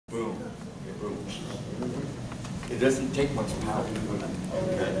It doesn't take much power.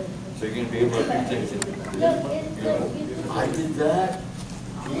 Okay? So you're going to be able to do things. I did that.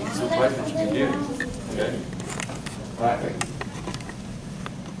 Surprise what you can do. Okay? All right.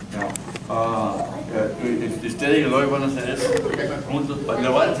 Now, ustedes y Eloy van a hacer eso juntos. Le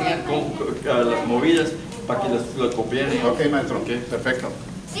voy a enseñar las movidas para que las copien. Ok, maestro. Ok, perfecto.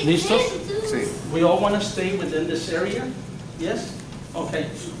 ¿Listos? Sí. We all want to stay within this area? Yes? Okay.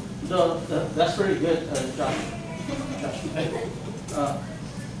 That's very good, Josh.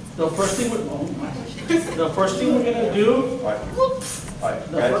 The first thing we're going to do. All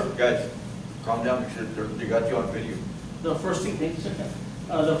right, guys, calm down because they got you on video. The first thing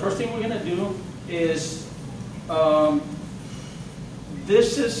we're going to do is,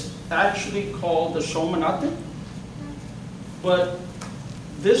 this is actually called the Shomen, but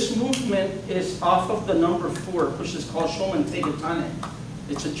this movement is off of the number 4, which is called Shomen Gatana.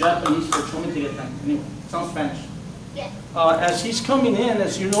 It's a Japanese for Shomen Gatana. Anyway, it sounds Spanish. Yeah. As he's coming in,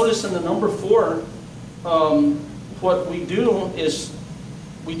 as you notice in the number 4, what we do is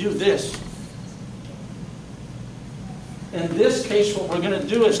we do this. In this case, what we're going to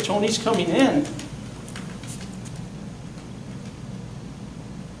do is Tony's coming in.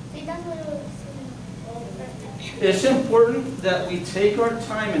 It's important that we take our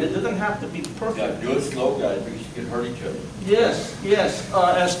time, and it doesn't have to be perfect. Yeah, do it slow, guys, because you can hurt each other. Yes, yes.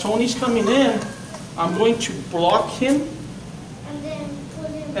 As Tony's coming in, I'm going to block him.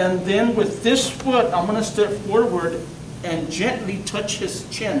 And then with this foot, I'm going to step forward and gently touch his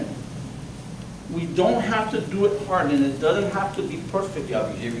chin. We don't have to do it hard, and it doesn't have to be perfect. Yeah,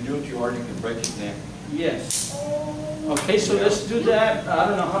 because if you do it too hard, you can break his neck. Yes. Okay, so let's do that. I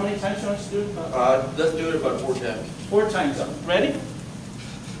don't know how many times you want to do it. Let's do it about 4 times. 4 times. Ready?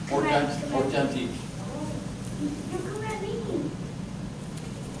 4 times each.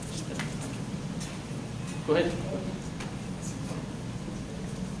 Go ahead.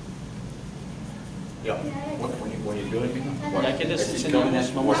 Yeah. When you're doing it, Ya que les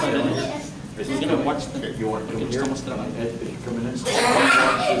enseñamos, vamos a ver. He's going to watch the you want to do it here. estamos trabajando. As you come in,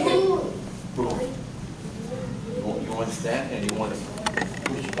 boom. You want to stand and you want to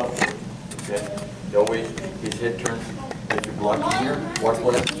push up. Okay? That way his head turns. If you're blocking here, watch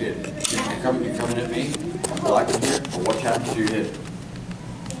what happens to it. If you're coming at me, I'm blocking here, but watch what happens to your head.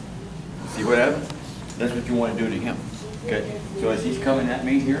 See what happens? That's what you want to do to him. Okay? So as he's coming at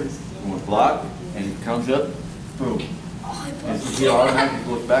me here, you want to block, and he comes up, boom. And he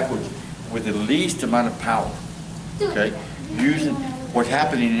automatically goes backwards with the least amount of power. Okay? Using what's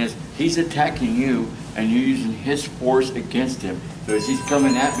happening is he's attacking you and you're using his force against him. So as he's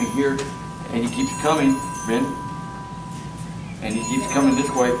coming at me here and he keeps coming, Ben, and he keeps coming this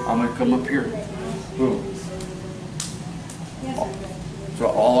way, I'm gonna come up here. Boom. So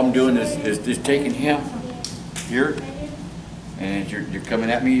all I'm doing is just taking him here, and you're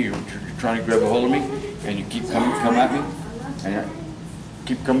coming at me, you're trying to grab a hold of me, and you keep come at me, and I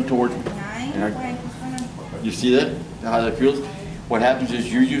keep coming towards me. And you see that? How that feels? What happens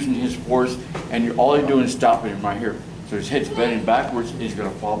is you're using his force, and all you're doing is stopping him right here. So his head's bending backwards, and he's going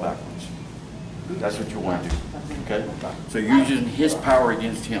to fall backwards. That's what you want to do. Okay? So you're using his power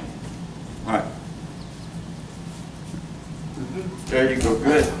against him. All right. There you go.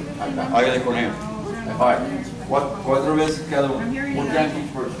 Good. Hágale con him. All right. Cuatro veces cada uno. One time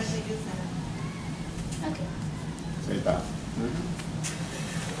each person. Okay. Ahí está.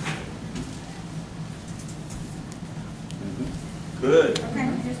 Good.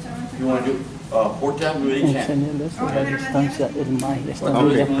 You want to do 4 times with each hand? Enséñales la distancia, el más, esta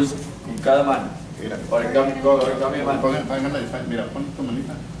Okay. mira. Con cada mano. Mira. Ahora cambia mano. Pongan la distancia. Mira, pon tu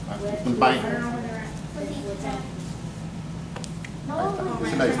manita. Un pie.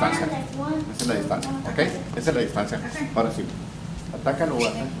 Esa es la distancia. Esa es la distancia. ¿Ok? Esa es la distancia. Ahora sí. Atácalo.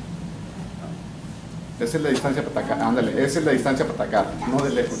 Esa es la distancia para atacar. Ándale. Esa es la distancia para atacar. No de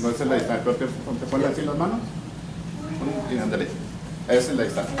lejos. No esa es la distancia. Pero te pones así las manos. Y ándale. Esa es la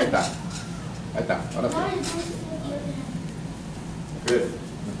distancia. Ahí está. Ahí está. Ahora sí. Good.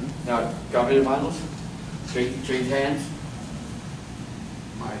 Now, cambia de manos. Change hands.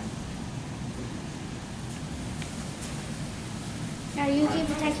 Now you keep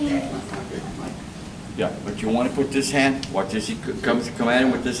attacking. Yeah, but you want to put this hand, watch this, he come at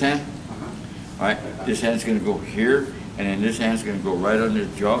him with this hand. All right, this hand's going to go here, and then this hand's going to go right under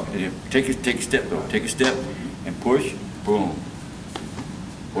the jaw. And then take a step though, take a step and push, boom.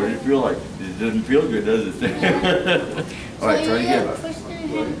 What does it feel like? It doesn't feel good, does it? All right, try it again. Push the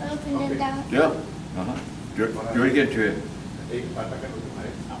hand up and then down. Yeah, do it again to him.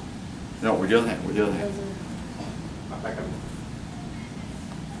 No, with the other hand, with the other hand.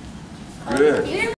 Good.